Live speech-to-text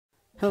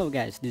Hello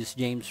guys, this is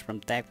James from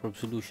TechPro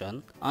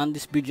Solution. On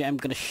this video, I'm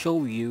gonna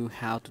show you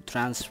how to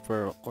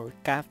transfer or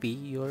copy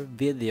your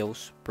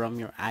videos from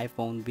your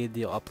iPhone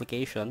video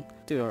application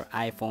to your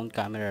iPhone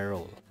camera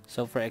roll.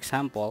 So for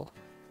example,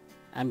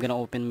 I'm gonna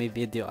open my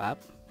video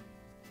app.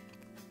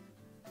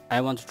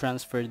 I want to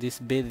transfer this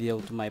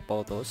video to my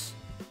photos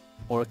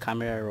or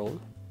camera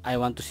roll. I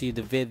want to see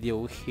the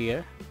video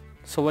here.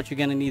 So what you're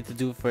gonna need to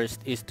do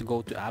first is to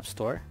go to App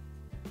Store.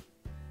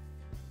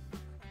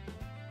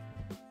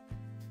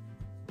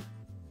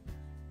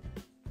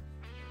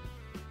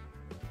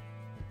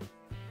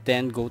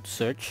 Then go to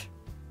search,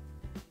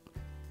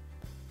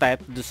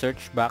 type the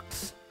search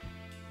box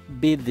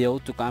video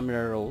to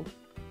camera roll,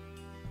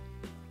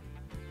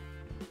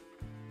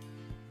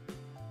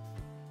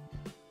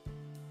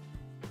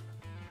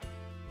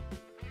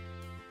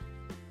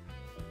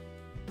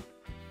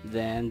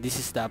 then this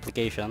is the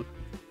application.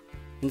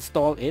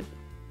 Install it.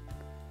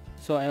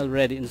 So I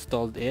already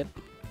installed it,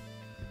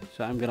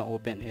 so I'm gonna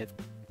open it.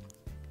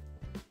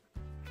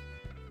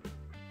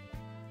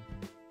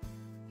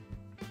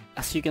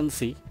 As you can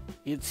see,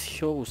 it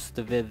shows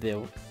the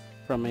video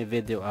from my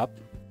video app.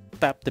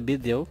 Tap the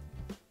video,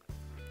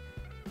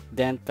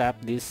 then tap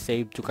this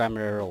save to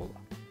camera roll.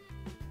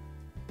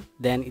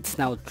 Then it's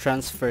now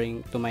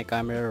transferring to my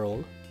camera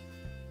roll.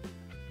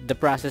 The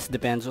process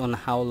depends on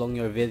how long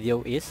your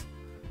video is,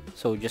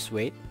 so just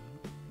wait.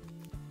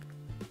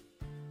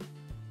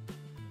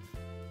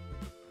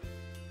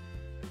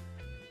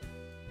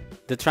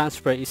 The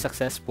transfer is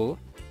successful.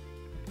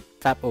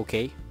 Tap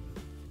OK.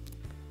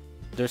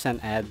 There's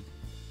an ad.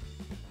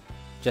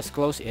 Just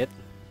close it.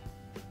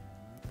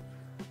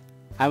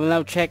 I will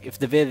now check if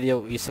the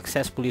video is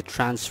successfully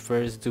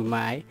transferred to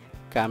my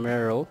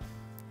camera roll.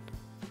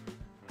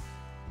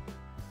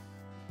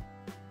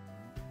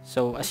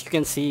 So as you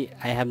can see,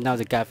 I have now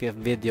the copy of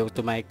video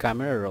to my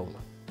camera roll.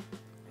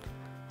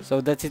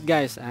 So that's it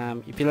guys.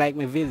 If you like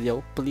my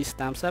video, please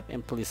thumbs up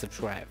and please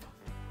subscribe.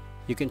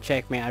 You can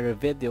check my other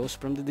videos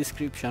from the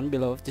description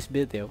below of this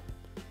video.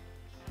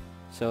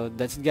 So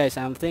that's it guys.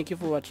 Thank you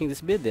for watching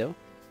this video.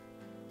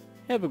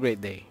 Have a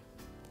great day.